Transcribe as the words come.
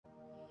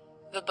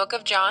The Book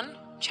of John,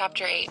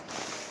 Chapter 8.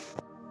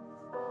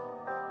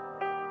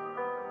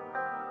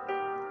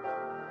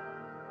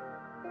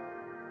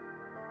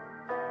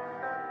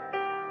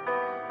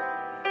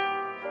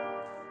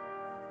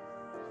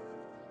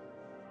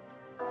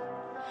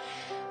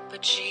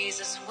 But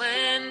Jesus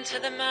went to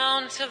the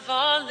Mount of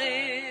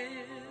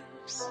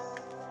Olives.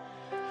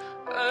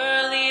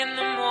 Early in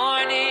the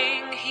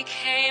morning, he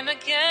came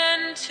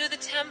again to the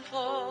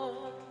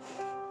temple.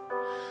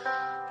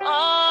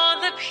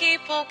 All the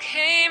people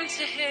came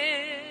to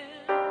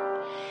him,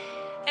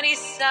 and he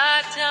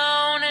sat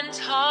down and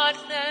taught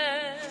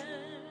them.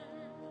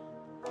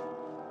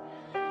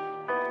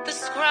 The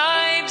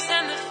scribes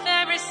and the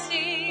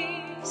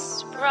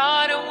Pharisees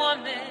brought a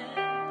woman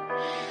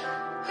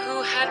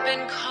who had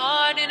been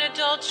caught in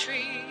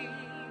adultery,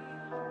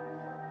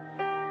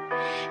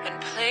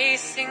 and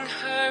placing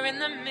her in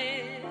the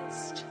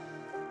midst,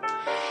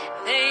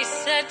 they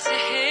said to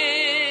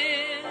him,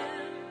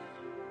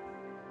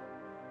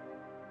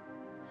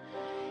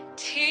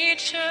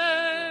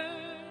 "Teacher,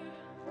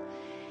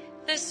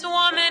 this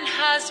woman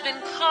has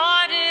been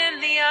caught in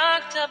the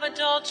act of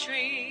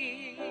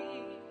adultery.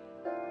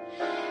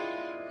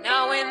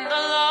 Now in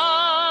the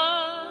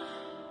law,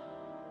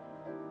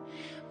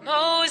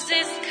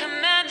 Moses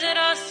commanded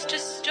us to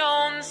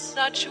stone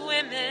such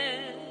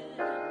women.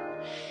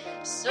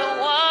 So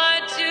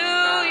what do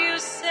you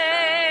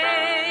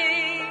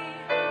say?"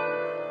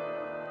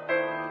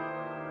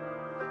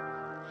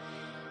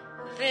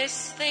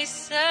 This they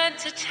said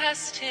to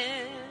test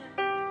him,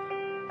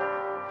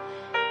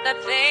 that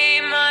they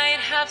might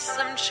have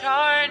some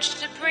charge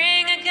to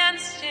bring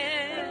against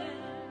him.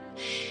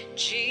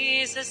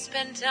 Jesus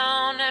bent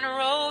down and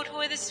wrote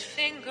with his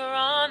finger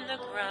on the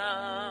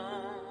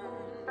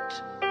ground.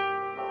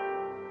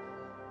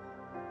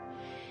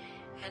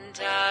 And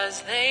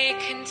as they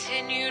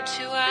continued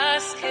to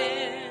ask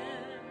him,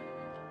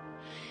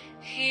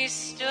 he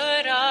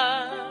stood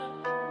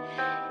up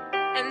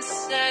and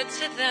said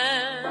to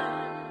them,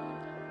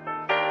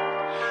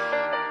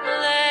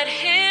 "Let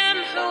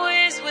him who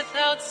is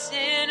without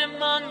sin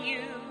among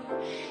you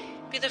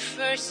be the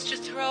first to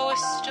throw a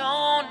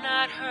stone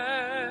at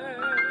her."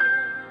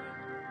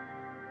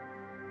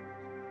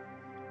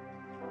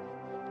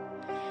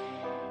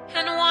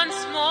 And once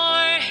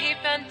more he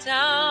bent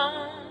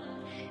down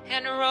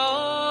and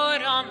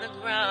wrote on the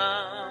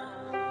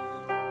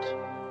ground.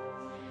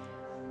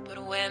 But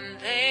when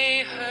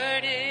they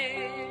heard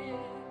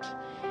it,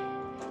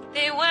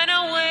 they went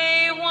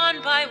away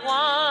one by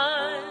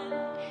one,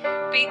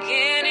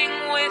 beginning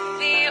with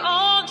the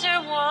older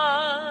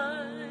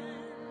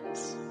ones.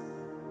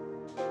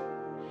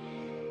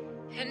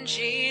 And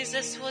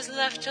Jesus was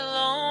left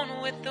alone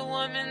with the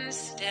woman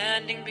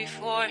standing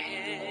before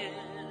him.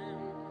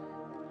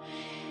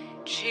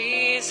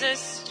 Jesus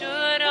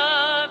stood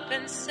up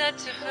and said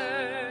to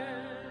her,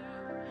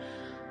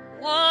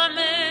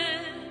 "Woman,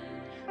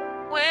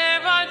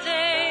 where are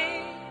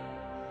they?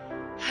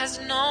 Has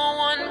no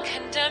one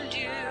condemned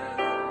you?"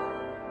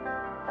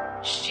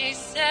 She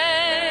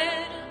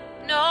said,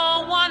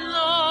 "No one,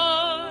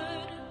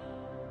 Lord."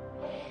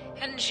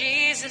 And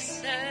Jesus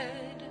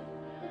said,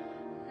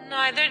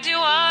 "Neither do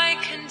I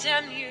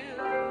condemn you.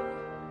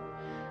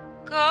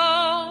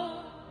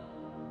 Go,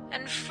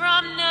 and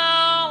from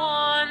now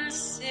on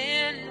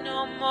sin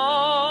no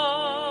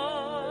more."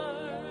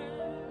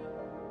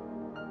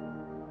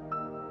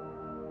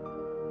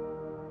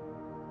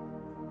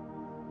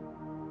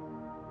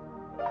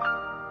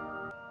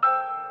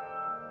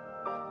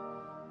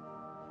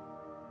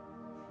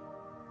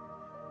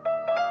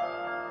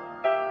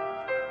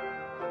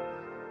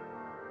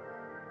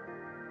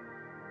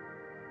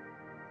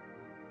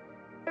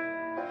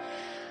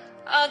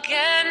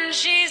 Again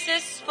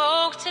Jesus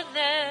spoke to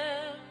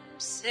them,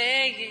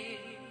 saying,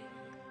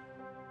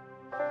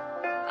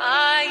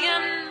 "I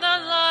am the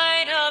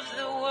light of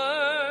the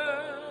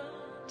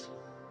world.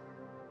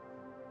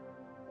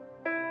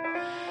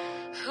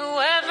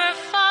 Whoever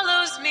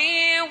follows me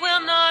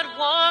will not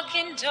walk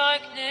in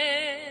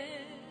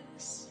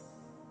darkness,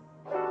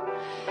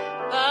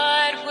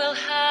 but will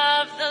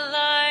have the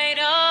light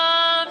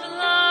of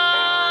life."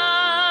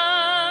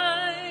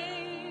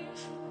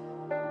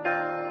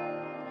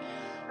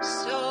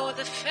 So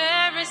the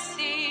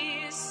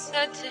Pharisees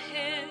said to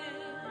him,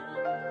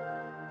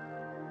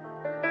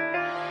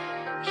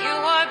 "You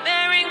are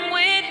bearing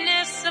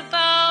witness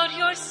about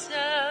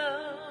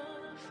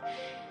yourself.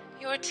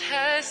 Your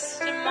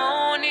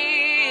testimony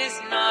is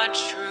not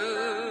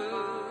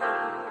true."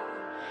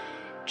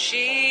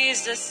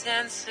 Jesus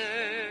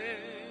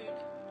answered,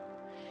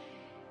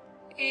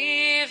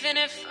 "Even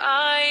if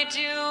I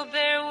do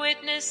bear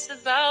witness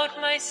about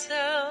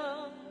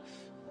myself,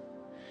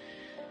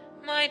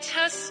 my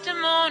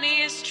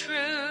testimony is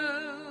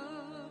true.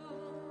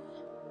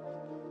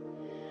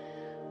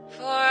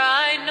 For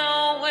I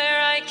know where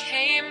I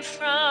came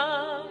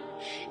from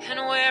and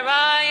where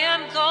I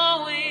am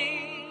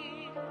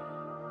going,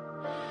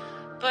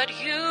 but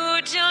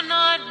you do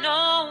not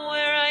know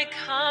where I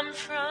come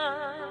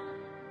from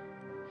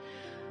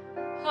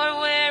or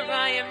where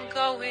I am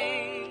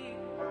going.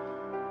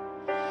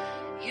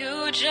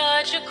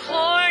 judge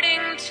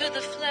according to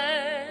the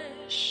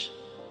flesh.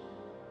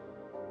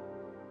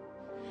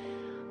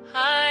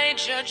 I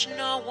judge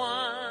no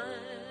one.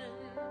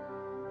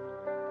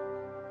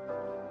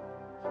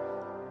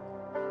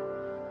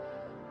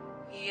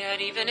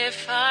 Yet even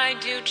if I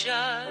do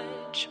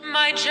judge,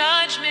 my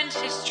judgment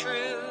is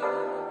true.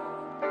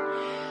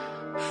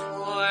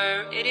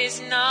 For it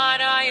is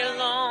not I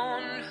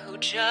alone who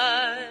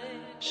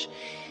judge,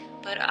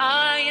 but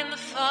I and the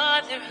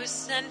Father who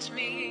sent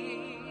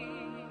me.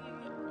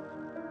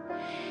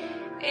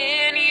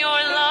 In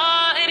your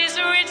law it is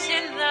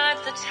written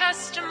that the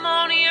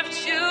testimony of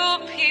two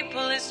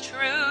people is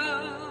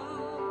true.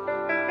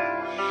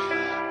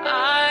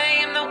 I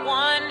am the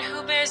one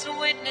who bears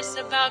witness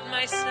about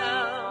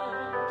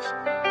myself,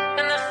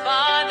 and the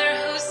Father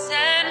who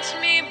sent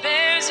me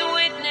bears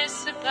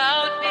witness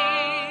about me.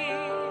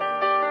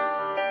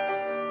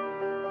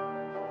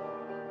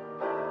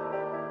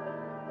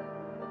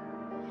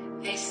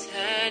 They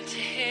said to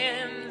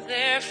him,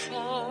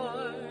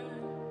 therefore,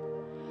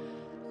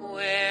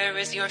 where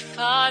is your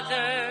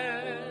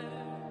Father?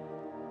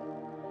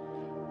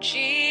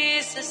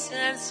 Jesus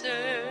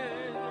answered,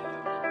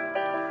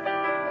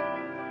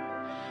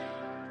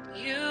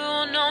 you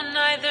know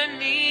neither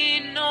me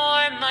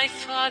nor my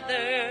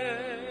Father.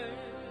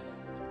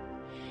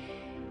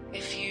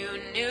 If you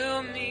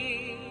knew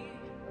me,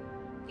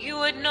 you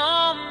would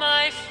know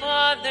my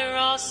Father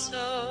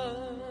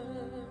also.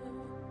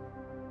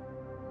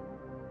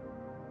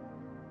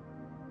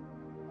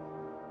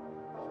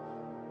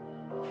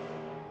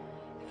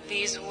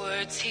 These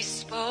words he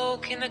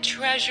spoke in the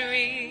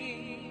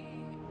treasury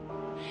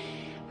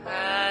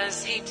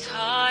as he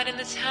taught in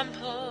the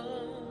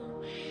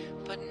temple,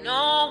 but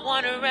no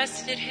one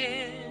arrested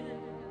him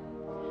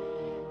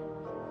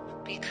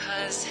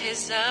because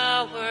his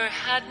hour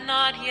had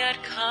not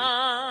yet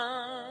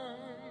come.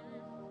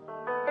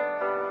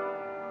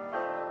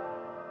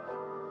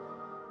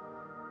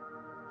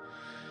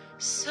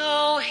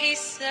 So he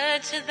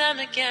said to them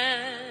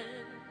again,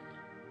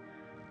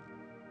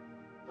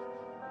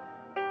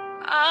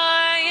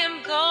 I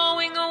am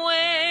going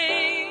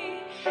away,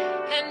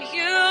 and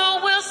you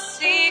will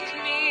seek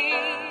me,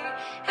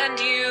 and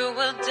you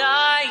will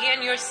die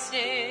in your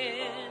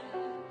sin.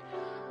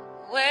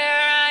 Where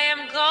I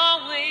am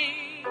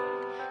going,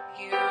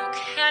 you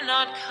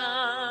cannot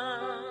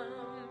come.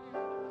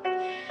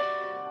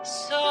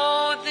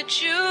 So the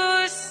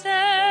Jews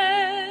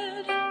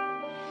said,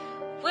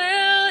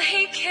 will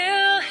he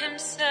kill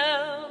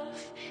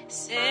himself,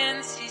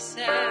 since he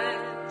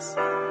says,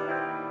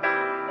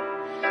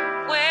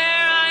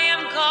 where I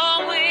am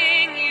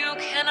going, you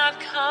cannot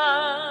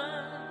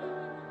come?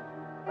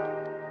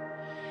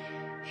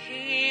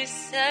 He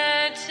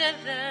said to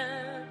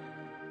them,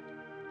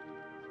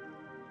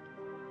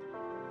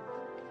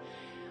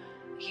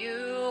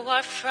 you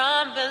are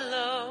from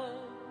below,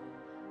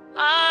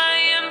 I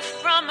am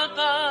from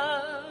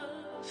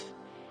above.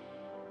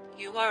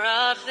 You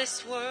are of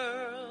this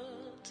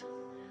world,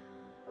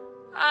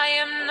 I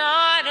am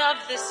not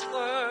of this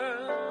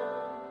world.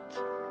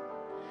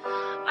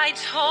 I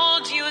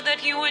told you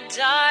that you would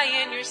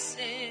die in your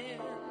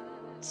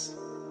sins.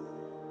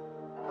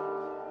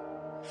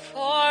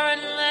 For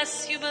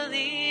unless you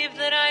believe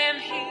that I am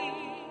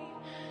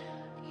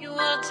He, you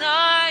will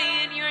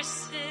die in your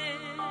sins.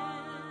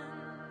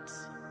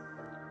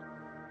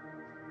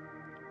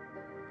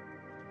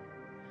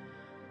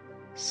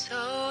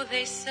 So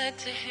they said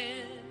to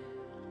him,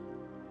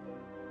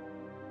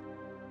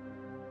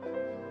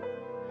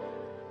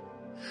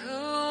 who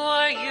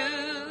are you?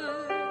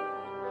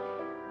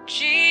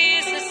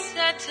 Jesus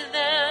said to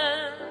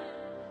them,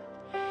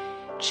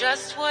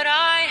 just what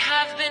I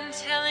have been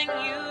telling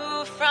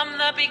you from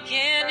the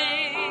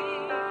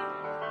beginning.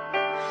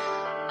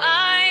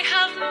 I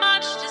have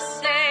much to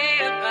say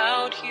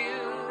about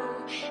you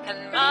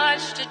and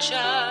much to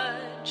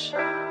judge,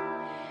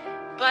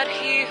 but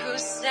he who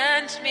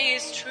sent me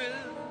is true,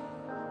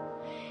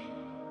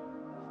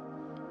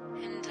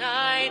 and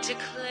I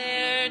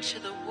declare to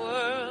the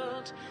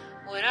world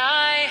what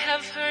I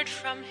have heard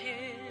from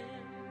him.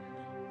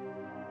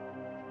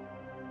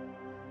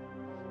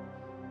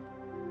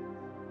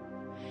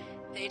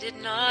 They did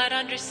not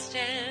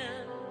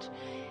understand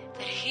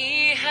that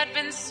he had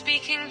been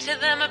speaking to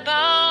them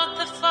about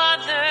the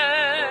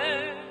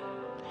Father.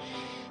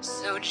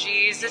 So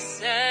Jesus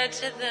said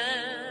to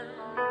them,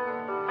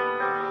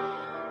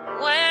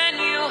 when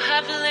you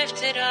have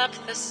lifted up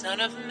the Son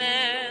of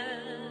Man,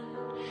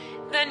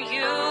 then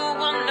you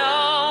will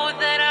know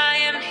that I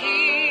am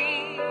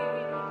He,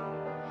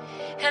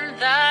 and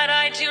that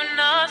I do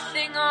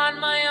nothing on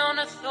my own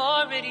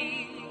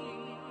authority,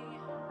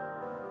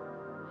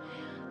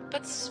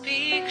 but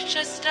speak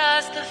just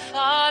as the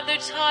Father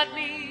taught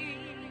me.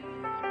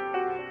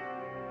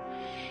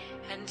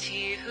 And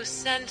he who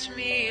sent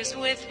me is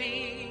with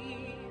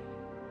me.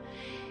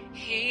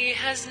 He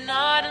has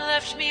not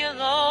left me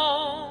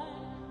alone,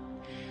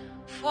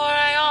 for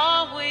I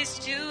always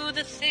do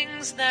the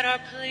things that are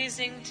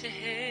pleasing to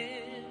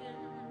him.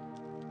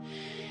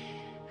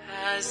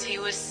 As he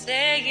was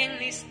saying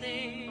these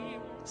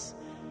things,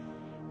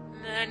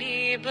 and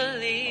he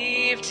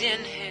believed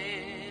in him.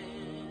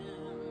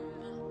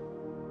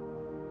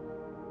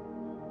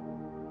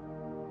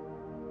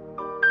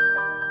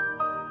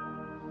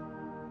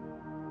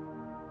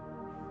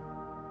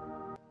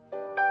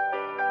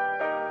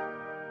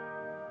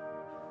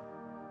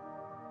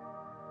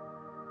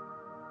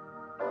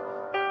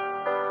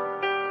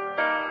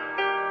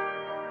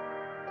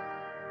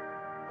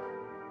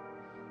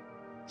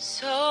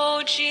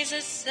 So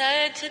Jesus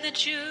said to the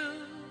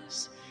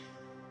Jews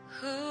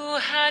who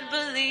had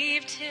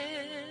believed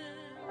him,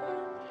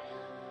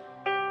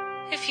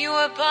 "If you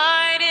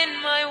abide in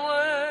my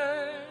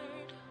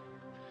word,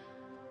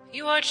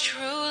 you are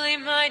truly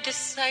my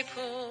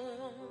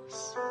disciples,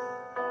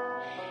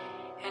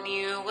 and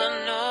you will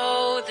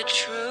know the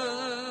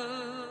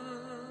truth,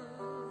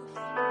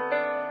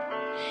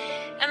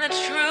 and the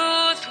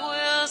truth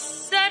will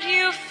set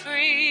you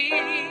free."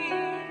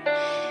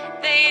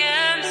 They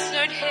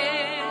answered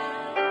him,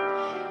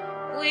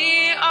 "We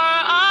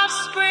are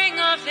offspring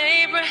of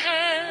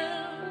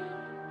Abraham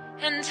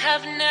and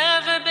have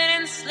never been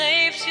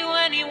enslaved to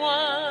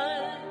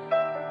anyone.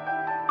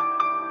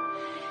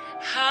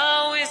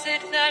 How is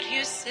it that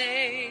you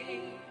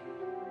say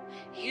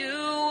you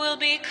will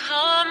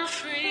become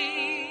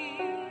free?"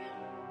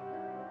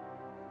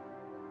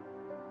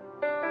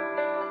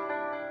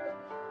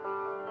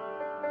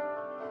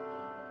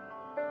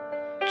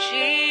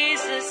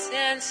 Jesus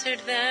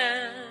answered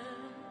them,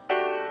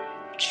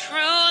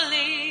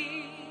 "Truly,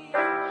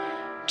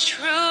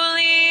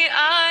 truly,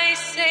 I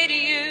say to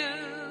you,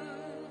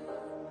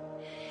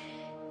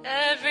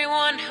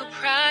 everyone who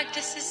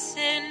practices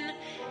sin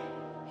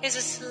is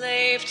a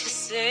slave to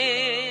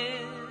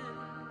sin.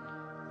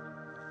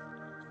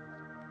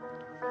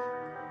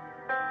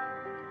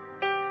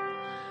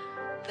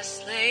 The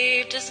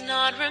slave does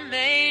not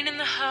remain in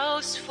the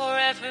house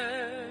forever.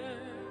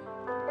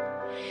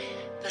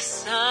 The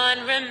Son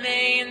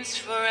remains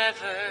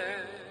forever.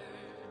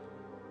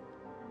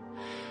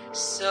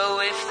 So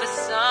if the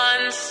Son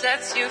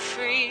sets you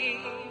free,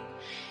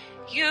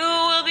 you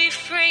will be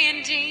free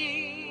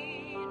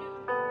indeed.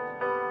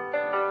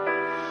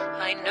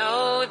 I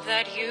know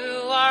that you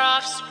are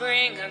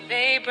offspring of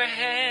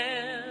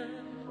Abraham,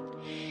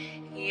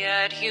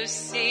 yet you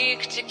seek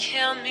to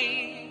kill me,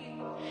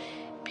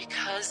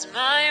 because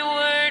my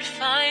word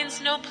finds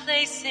no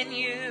place in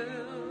you.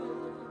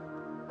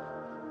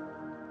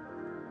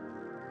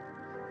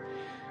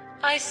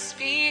 I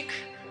speak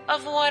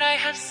of what I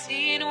have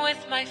seen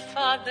with my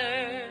Father,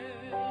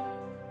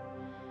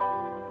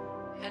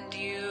 and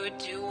you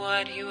do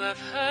what you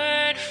have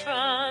heard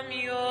from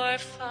your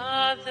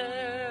father."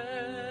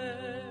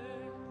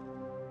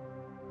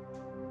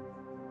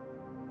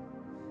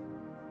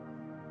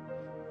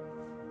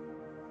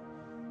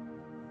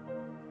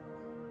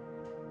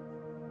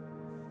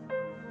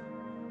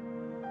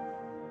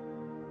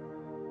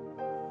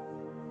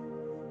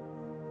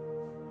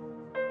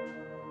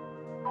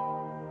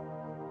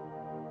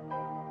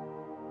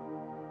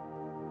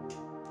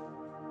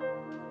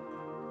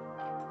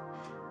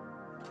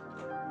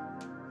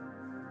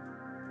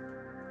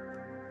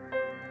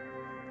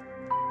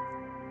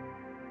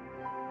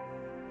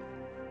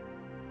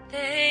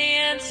 They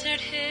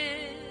answered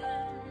him,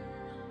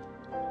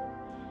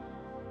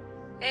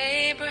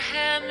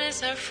 "Abraham is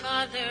our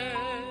father."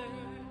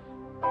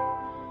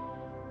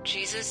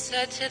 Jesus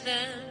said to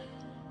them,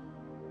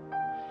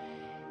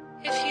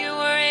 "If you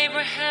were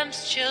Abraham's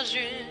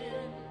children,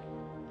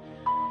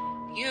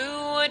 you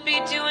would be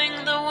doing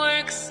the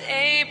works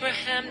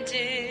Abraham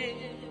did.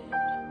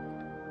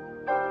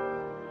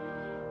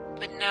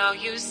 But now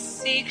you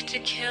seek to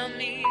kill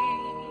me,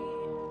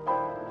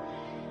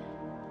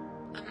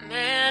 a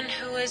man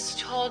who has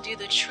told you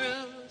the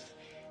truth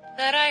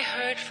that I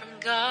heard from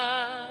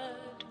God.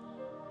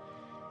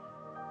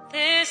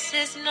 This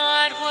is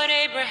not what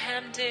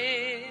Abraham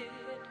did.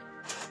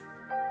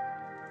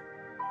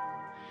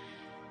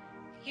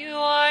 You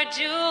are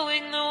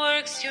doing the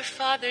works your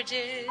father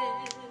did."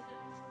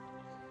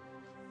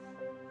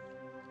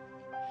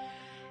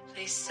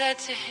 They said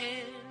to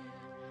him,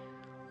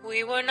 "We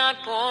were not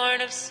born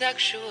of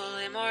sexual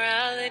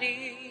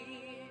immorality.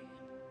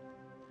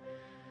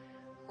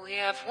 We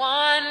have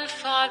one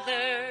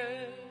Father,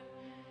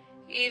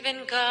 even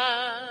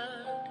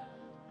God."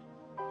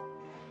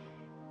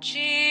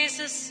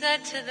 Jesus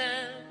said to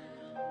them,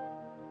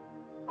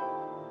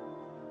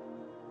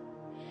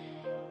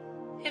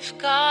 "If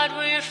God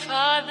were your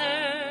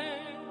Father,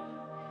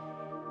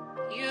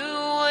 you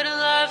would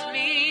love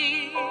me,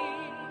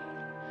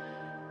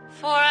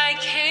 for I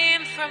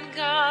came from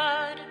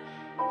God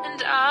and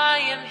I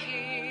am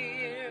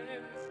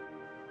here.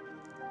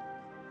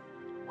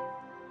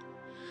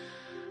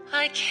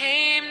 I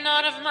came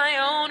not of my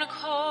own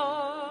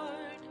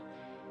accord,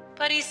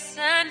 but he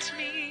sent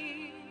me.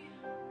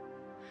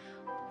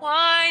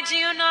 Why do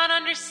you not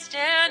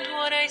understand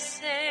what I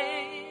say?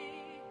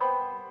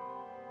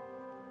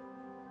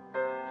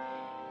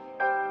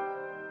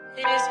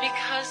 It is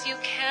because you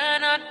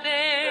cannot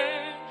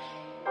bear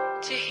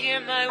to hear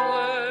my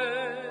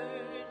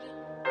word.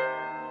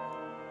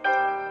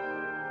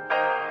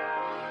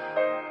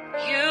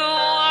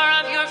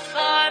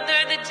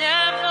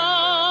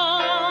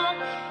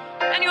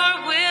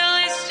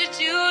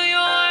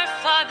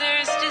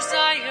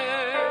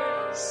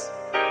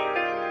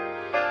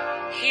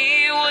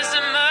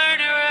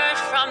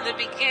 the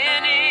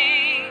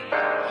beginning,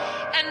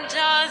 and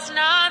does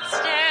not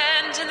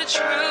stand in the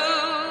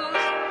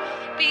truth,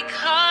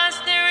 because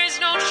there is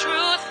no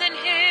truth in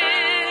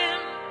him.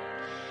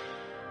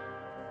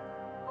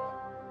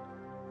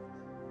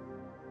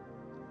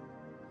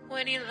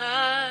 When he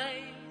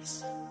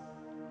lies,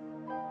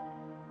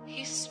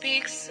 he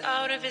speaks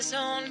out of his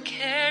own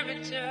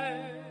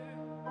character,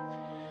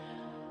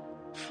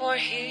 for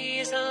he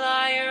is a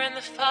liar and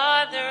the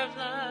father of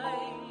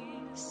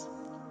lies.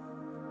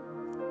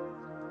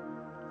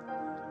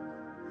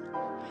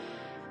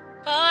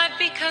 But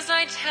because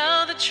I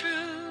tell the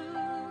truth,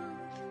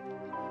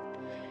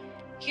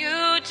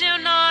 you do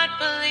not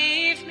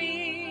believe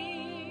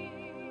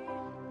me.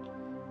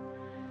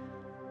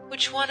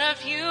 Which one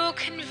of you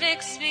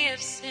convicts me of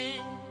sin?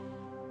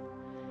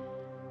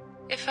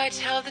 If I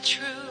tell the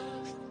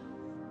truth,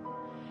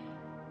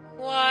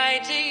 why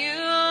do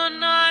you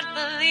not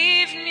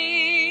believe me?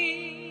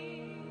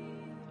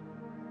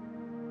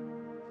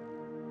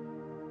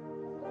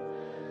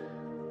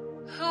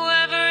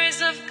 Whoever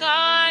is of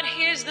God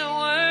hears the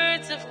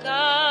words of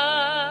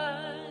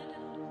God.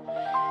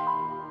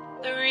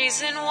 The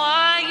reason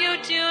why you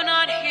do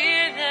not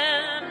hear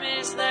them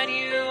is that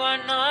you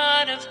are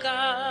not of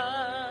God.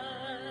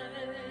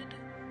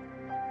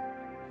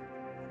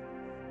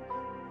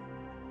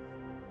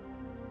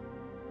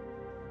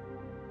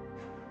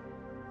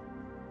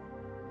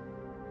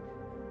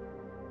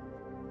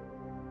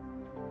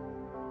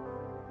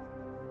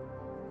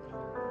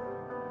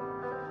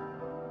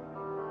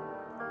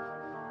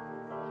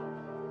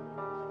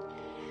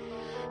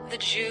 The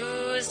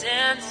Jews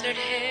answered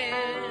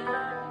him,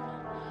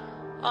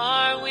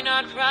 "Are we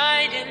not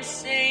right in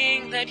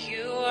saying that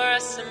you are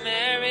a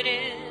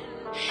Samaritan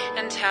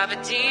and have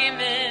a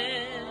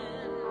demon?"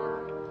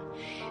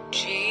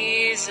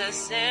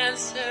 Jesus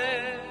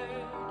answered,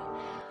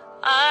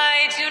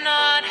 "I do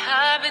not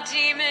have a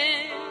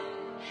demon,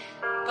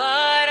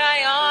 but I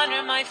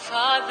honor my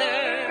Father,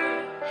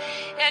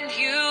 and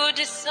you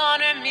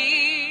dishonor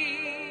me.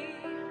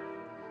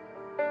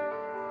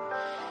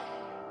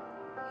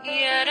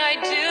 Yet I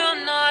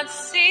do not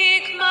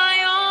seek my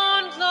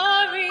own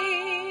glory.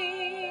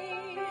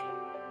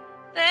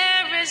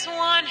 There is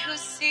one who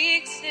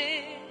seeks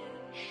it,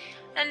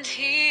 and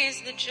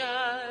he's the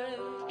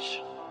judge.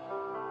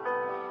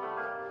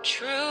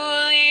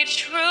 Truly,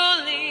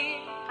 truly,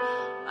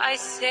 I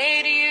say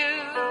to you,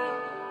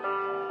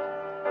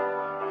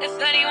 if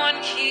anyone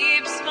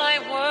keeps my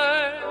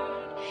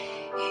word,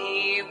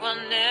 he will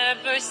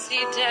never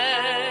see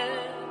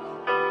death."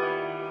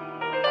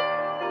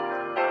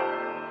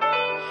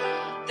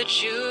 The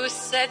Jews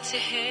said to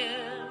him,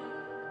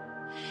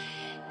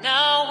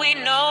 "Now we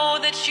know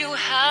that you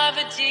have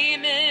a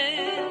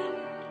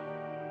demon.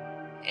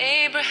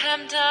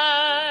 Abraham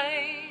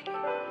died,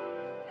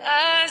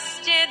 as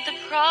did the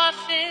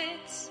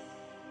prophets,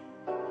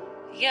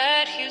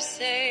 yet you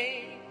say,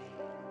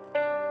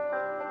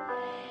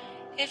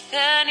 if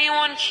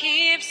anyone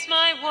keeps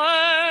my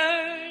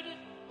word,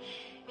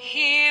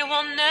 he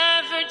will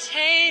never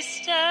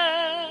taste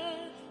death.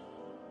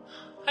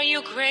 Are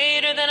you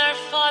greater than our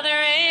father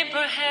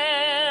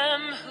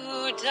Abraham,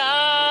 who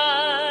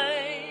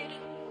died,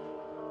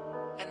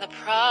 and the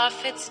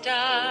prophets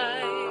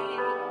died?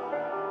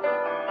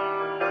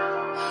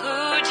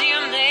 Who do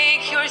you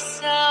make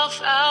yourself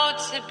out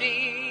to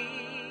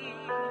be?"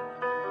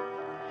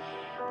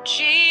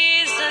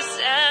 Jesus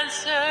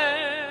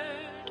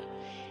answered,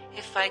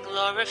 "If I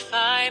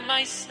glorify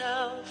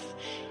myself,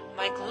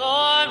 my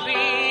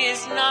glory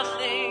is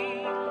nothing.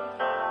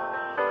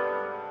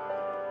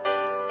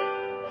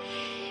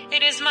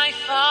 It is my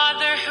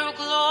Father who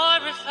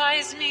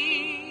glorifies me,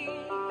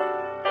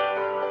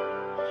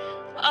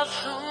 of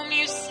whom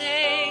you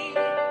say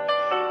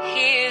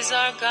he is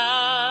our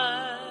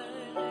God.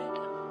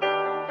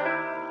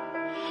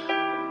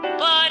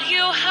 But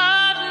you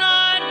have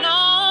not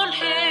known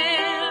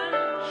him.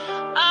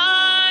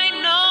 I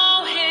know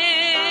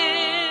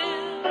him.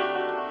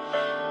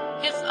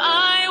 If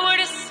I were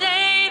to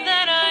say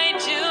that I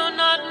do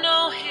not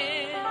know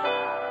him,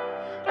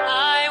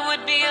 I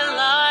would be a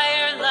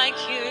liar like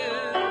you.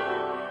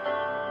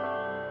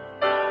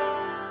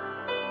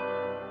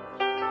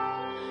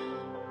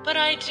 But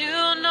I do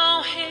know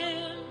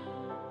him,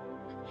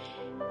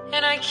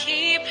 and I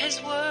keep his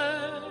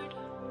word.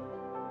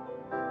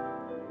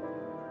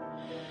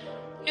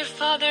 Your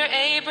father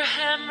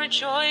Abraham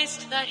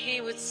rejoiced that he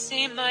would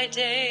see my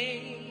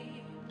day.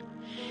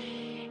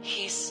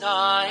 He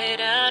saw it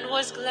and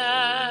was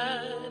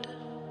glad."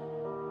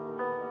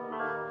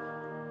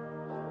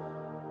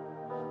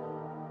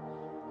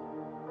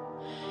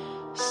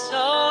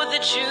 So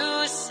the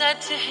Jews said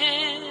to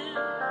him,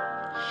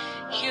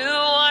 "You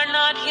are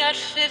not yet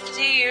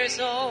 50 years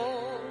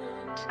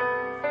old,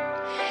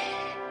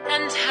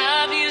 and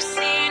have you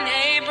seen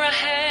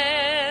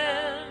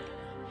Abraham?"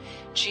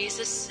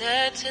 Jesus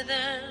said to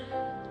them,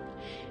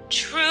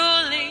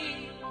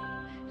 "Truly,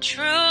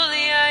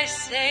 truly I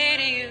say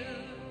to you,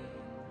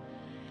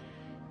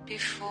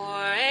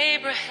 before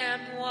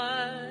Abraham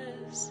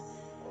was,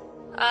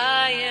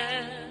 I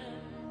am."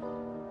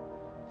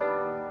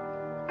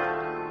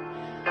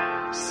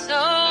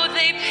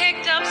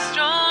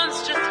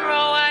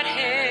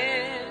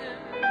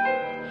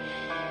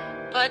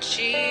 But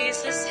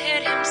Jesus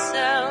hid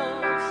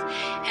himself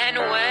and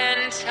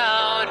went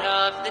out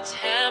of the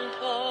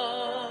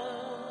temple.